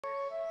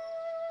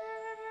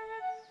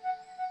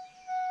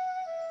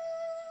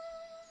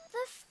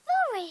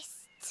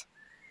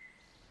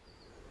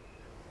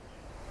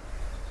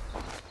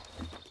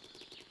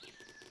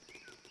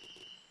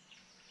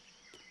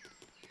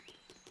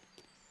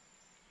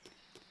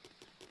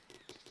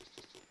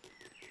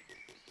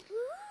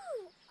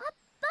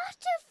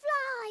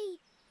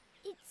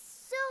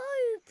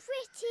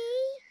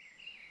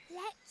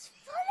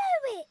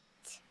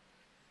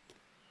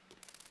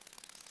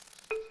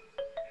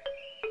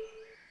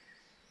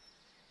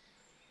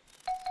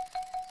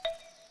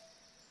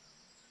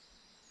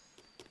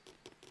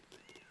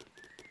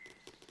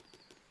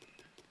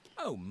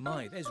Oh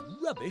my, there's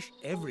rubbish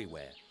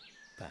everywhere.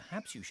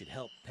 Perhaps you should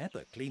help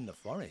Peppa clean the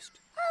forest.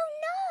 Oh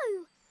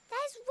no!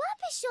 There's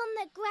rubbish on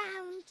the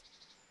ground.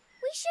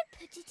 We should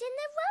put it in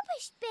the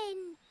rubbish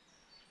bin.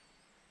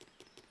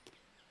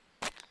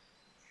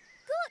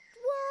 Got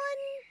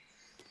one!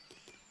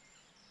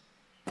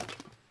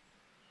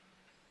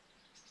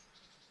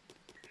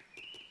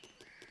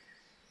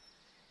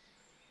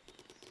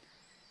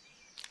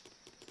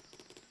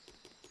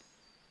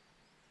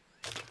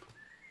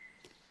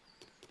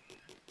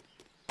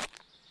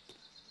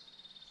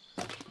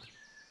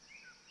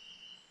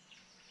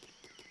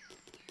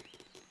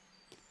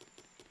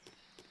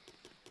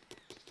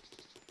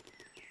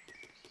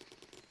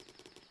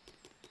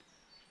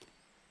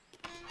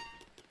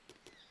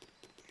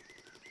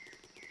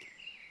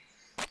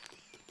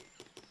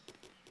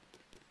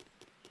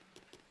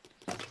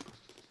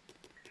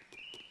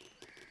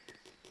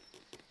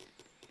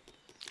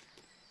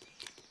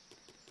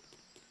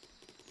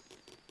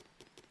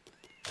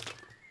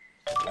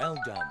 Well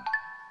done.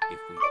 If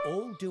we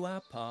all do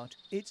our part,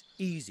 it's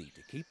easy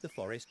to keep the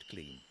forest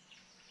clean.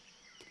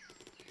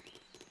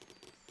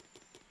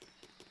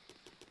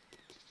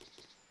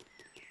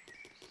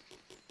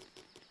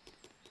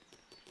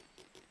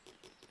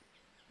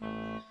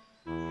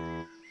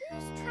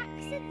 Whose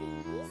tracks are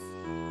these?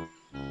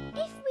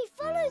 If we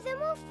follow them,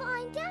 we'll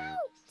find out.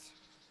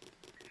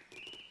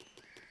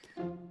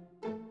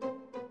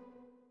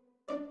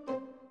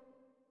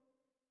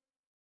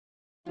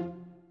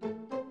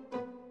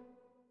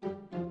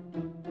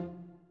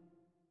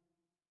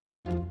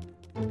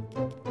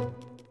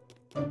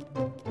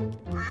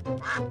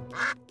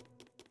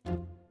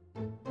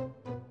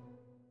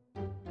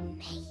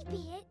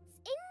 Maybe it's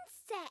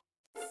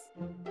insects.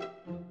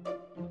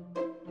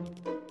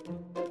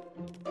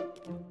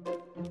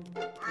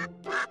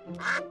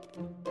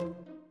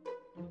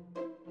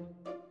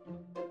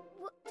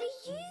 What do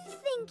you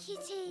think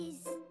it is?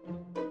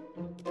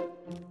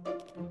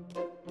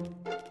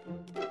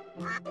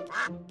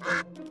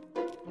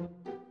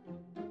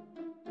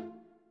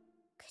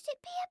 Could it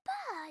be a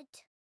bird?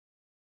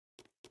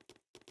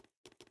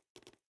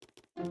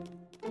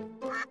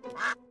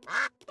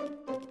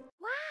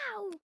 Wow!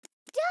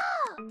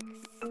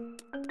 Ducks!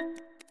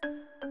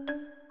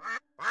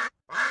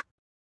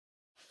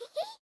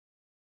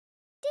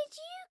 Did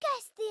you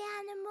guess the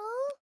animal?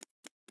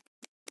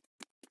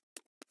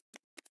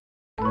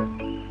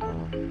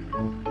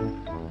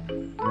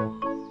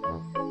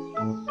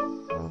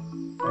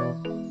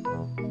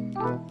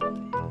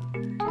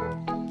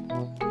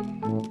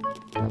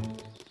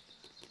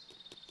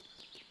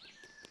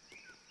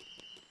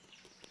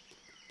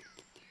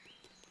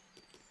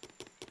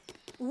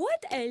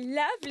 What a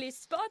lovely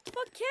spot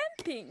for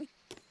camping.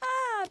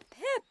 Ah,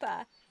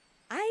 Peppa,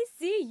 I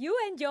see you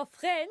and your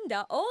friend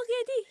are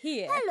already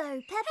here.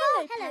 Hello,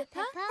 Peppa. Hello,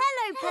 Peppa.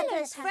 Hello,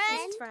 Peppa's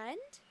Peppa's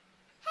friend.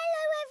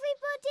 Hello,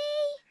 everybody.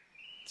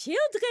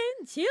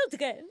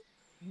 Children,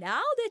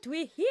 now that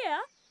we're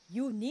here,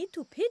 you need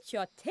to pitch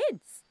your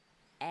tents.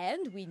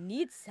 And we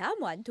need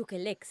someone to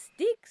collect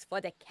sticks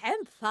for the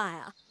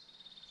campfire.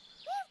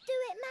 We'll do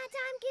it,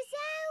 Madame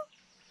Gazelle.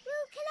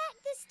 We'll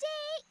collect the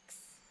sticks.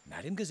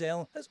 Madame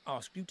Gazelle has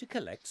asked you to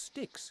collect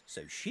sticks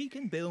so she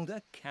can build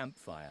a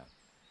campfire.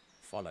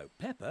 Follow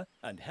Peppa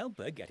and help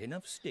her get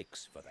enough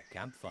sticks for the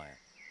campfire.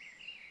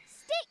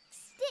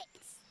 Sticks,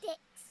 sticks,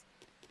 sticks.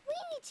 We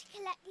need to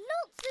collect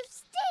lots of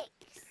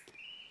sticks.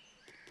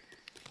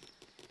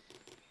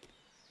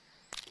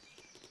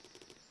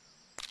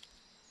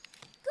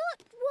 Got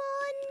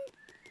one.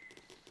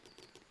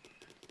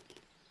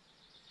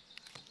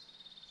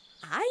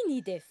 I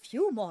need a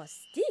few more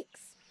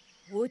sticks.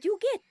 Would you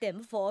get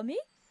them for me?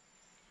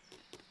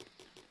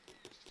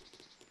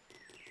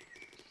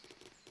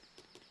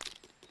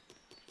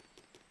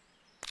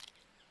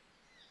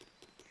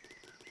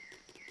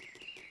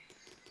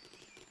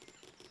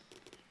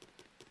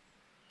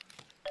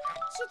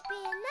 Should be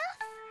enough.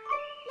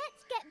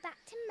 Let's get back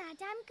to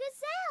Madame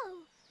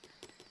Gazelle.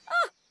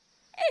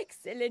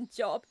 Excellent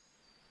job.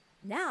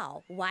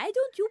 Now, why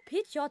don't you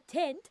pitch your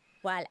tent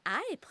while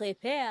I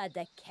prepare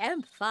the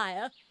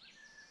campfire?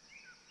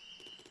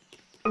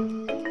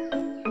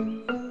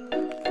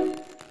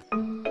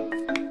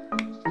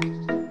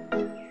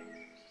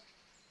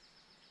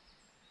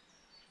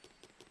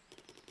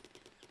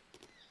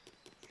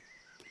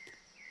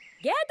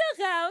 Gather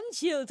round,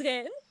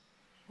 children.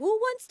 Who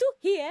wants to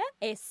hear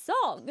a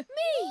song? Me.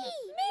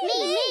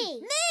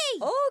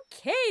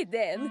 Okay,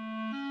 then.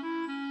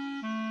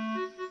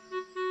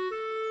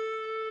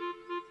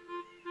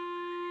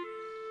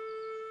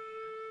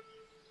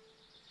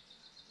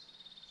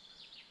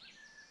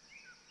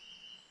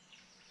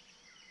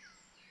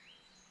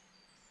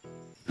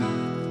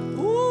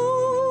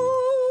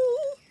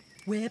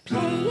 We're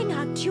playing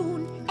a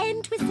tune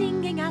and we're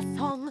singing a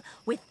song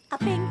with a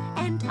bing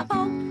and a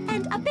bong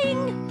and a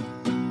bing.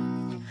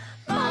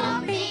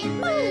 Bong, bing,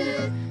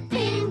 boo.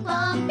 Bing,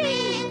 bong,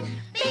 bing.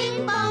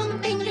 Bing, bong,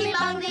 bingly,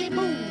 bongly,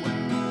 boo.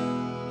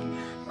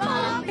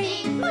 Bong,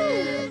 bing,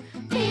 boo.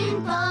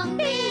 Bing, bong,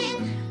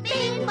 bing.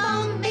 Bing,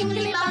 bong,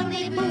 bingly,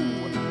 bongly, boo.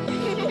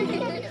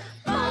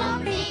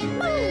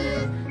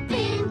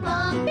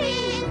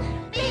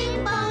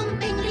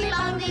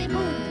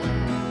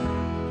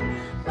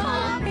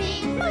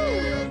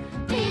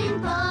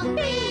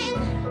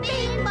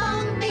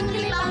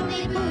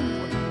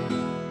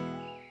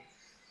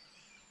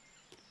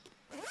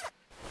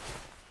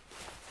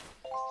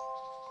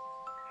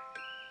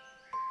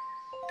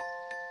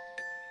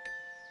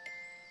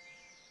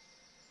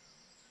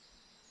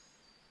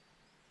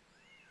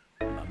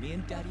 Mummy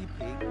and Daddy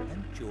Pig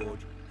and George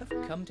have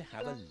come to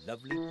have a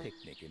lovely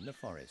picnic in the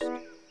forest.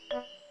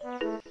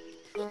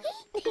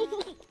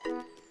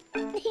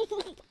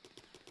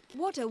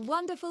 What a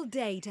wonderful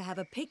day to have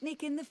a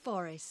picnic in the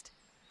forest.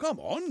 Come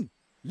on,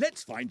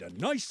 let's find a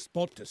nice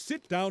spot to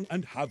sit down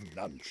and have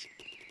lunch.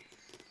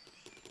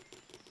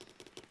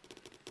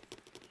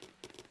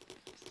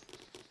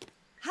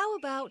 How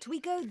about we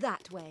go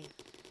that way?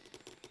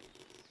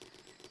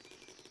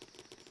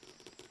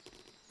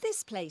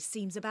 This place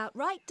seems about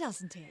right,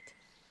 doesn't it?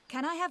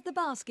 Can I have the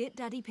basket,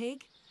 Daddy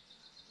Pig?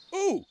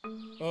 Oh,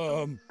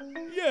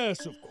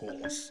 yes, of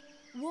course.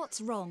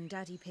 What's wrong,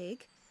 Daddy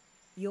Pig?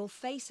 Your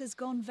face has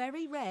gone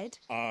very red.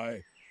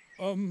 I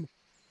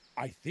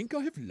think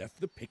I have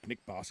left the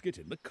picnic basket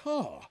in the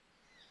car.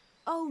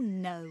 Oh,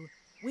 no.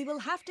 We will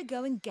have to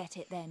go and get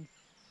it then.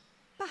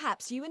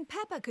 Perhaps you and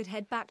Peppa could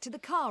head back to the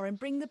car and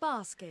bring the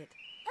basket.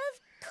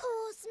 Of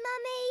course,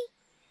 Mummy.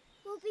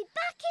 We'll be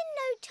back in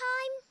no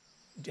time.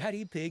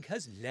 Daddy Pig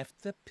has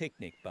left the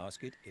picnic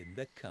basket in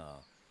the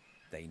car.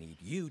 They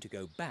need you to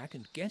go back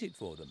and get it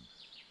for them.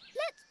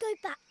 Let's go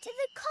back to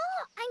the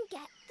car and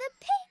get the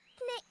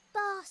picnic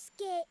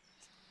basket.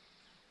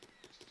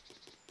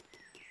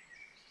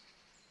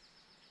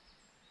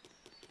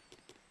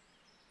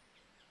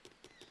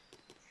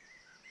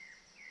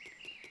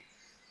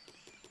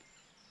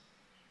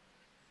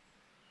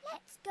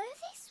 Let's go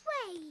this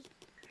way.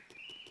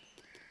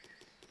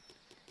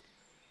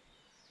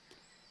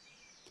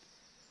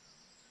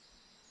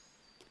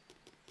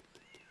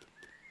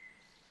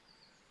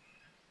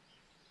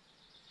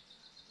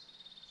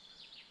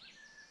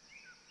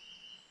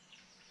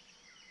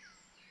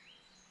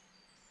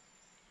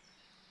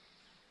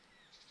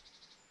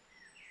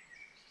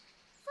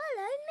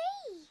 Follow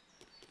me.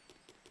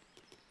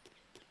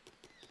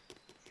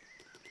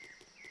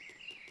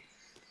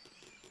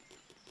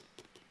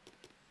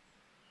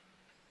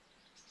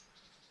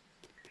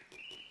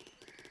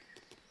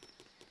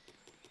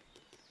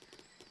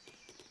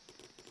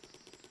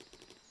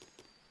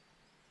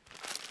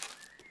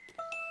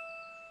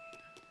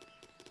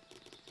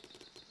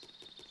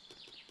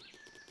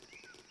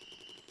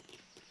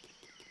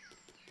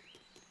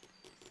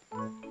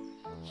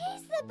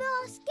 Here's the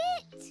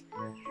basket.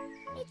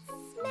 It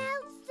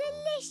smells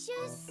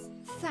delicious.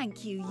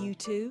 Thank you, you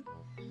two.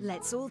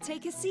 Let's all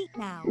take a seat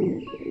now.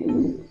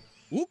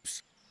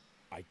 Oops,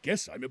 I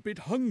guess I'm a bit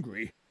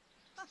hungry.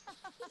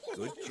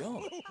 Good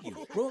job.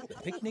 You've brought the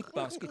picnic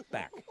basket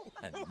back.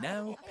 And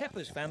now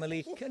Peppa's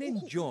family can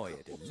enjoy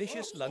a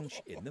delicious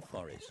lunch in the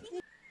forest.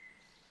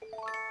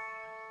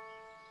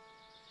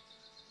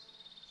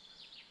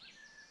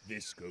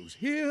 This goes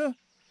here,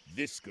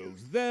 this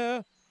goes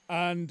there,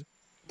 and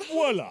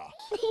voila!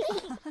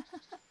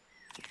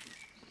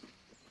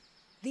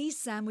 These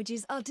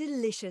sandwiches are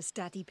delicious,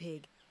 Daddy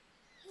Pig.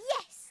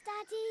 Yes,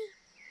 Daddy.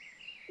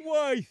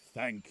 Why,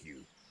 thank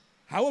you.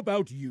 How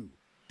about you?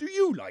 Do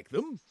you like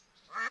them?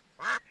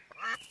 What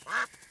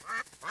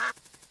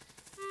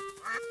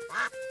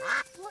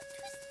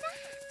was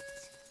that?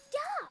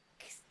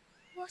 Ducks!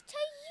 What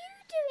are you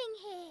doing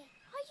here?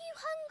 Are you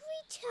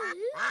hungry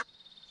too?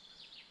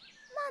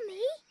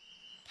 Mummy,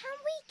 can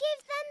we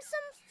give them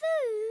some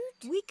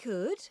food? We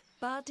could,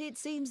 but it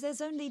seems there's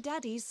only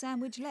Daddy's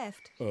sandwich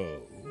left.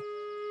 Oh.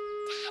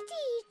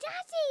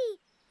 Daddy,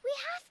 we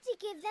have to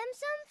give them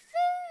some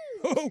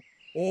food.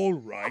 Oh, all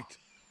right.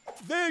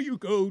 There you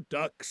go,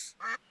 ducks.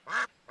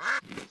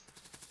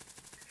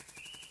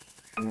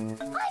 I'm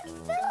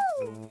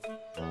full.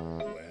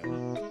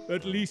 Well,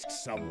 at least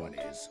someone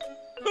is.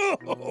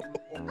 Oh,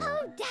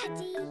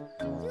 Daddy,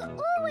 you're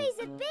always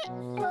a bit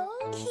full.